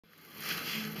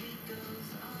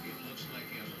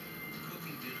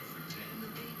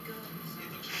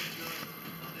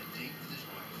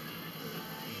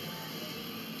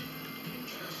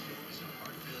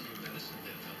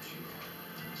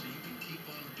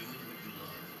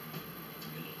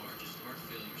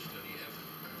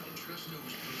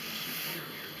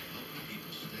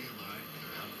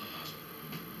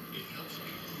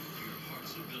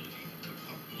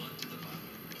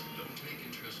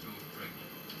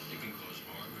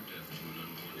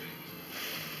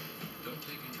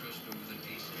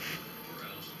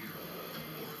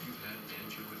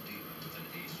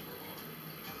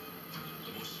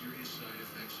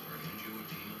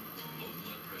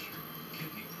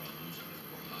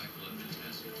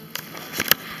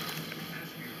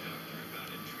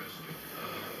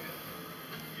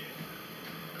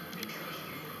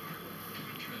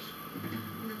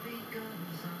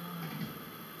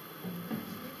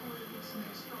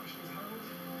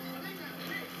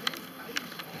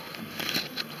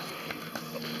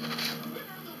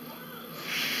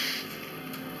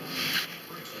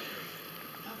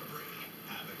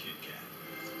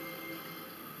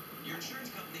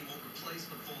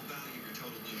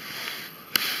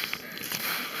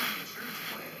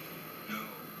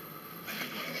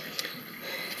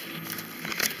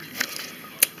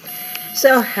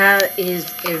So how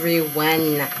is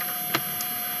everyone?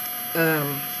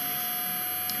 I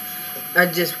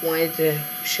just wanted to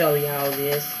show y'all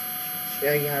this.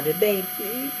 Show y'all the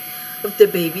baby. Of the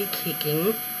baby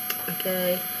kicking.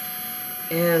 Okay.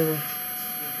 And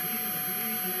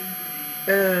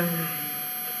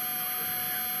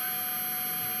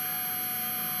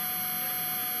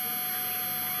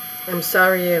I'm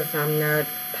sorry if I'm not,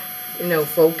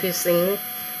 focusing.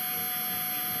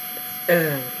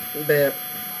 But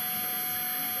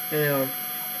you know,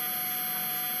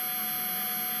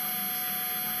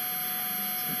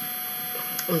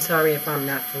 I'm sorry if I'm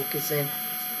not focusing.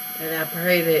 And I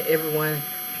pray that everyone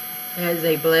has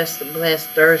a blessed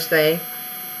Thursday.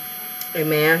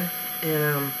 Amen.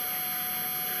 And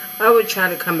I would try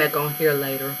to come back on here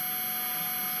later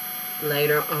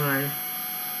on.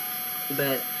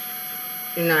 But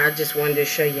I just wanted to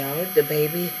show y'all the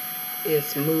baby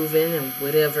is moving and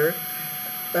whatever.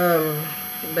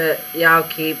 But y'all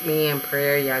keep me in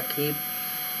prayer. Y'all keep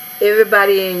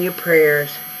everybody in your prayers.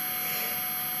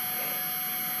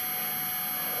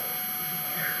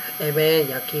 Amen.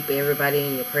 Y'all keep everybody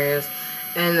in your prayers.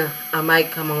 And I might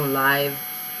come on live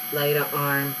later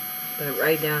on. But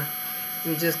right now,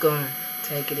 I'm just going to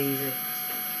take it easy.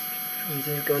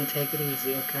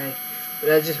 Okay?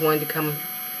 But I just wanted to come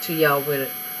to y'all with a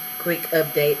quick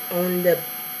update on the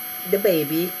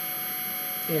baby.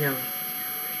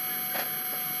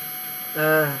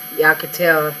 Y'all could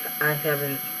tell I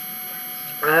haven't.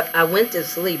 I went to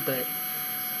sleep, but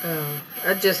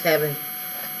I just haven't.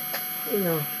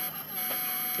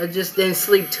 I just didn't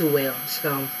sleep too well.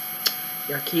 So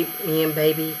y'all keep me and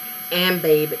baby and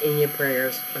babe in your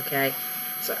prayers, okay?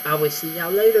 So I will see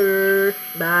y'all later.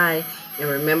 Bye. And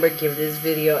remember, give this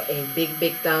video a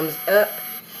big thumbs up.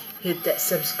 Hit that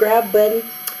subscribe button.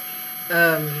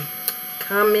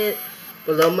 Comment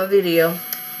below my video.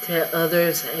 Tell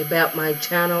others about my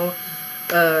channel.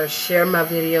 Share my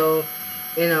video.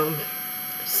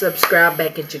 Subscribe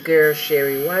back at your girl,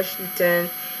 Sherry Washington.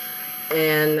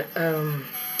 And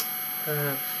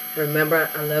remember,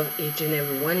 I love each and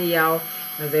every one of y'all.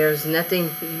 And there's nothing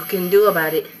you can do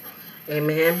about it.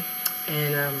 Amen.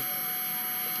 And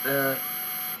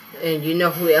you know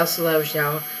who else loves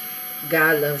y'all?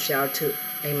 God loves y'all too.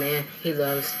 Amen. He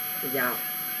loves y'all.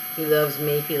 He loves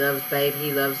me. He loves babe.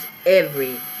 He loves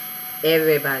everybody.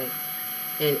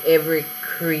 And every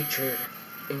creature.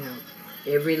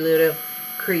 Every little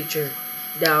creature,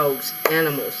 dogs,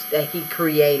 animals that he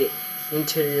created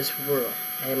into this world.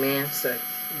 Amen. So,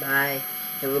 bye.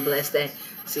 Have a blessed day.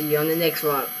 See you on the next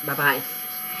vlog. Bye-bye.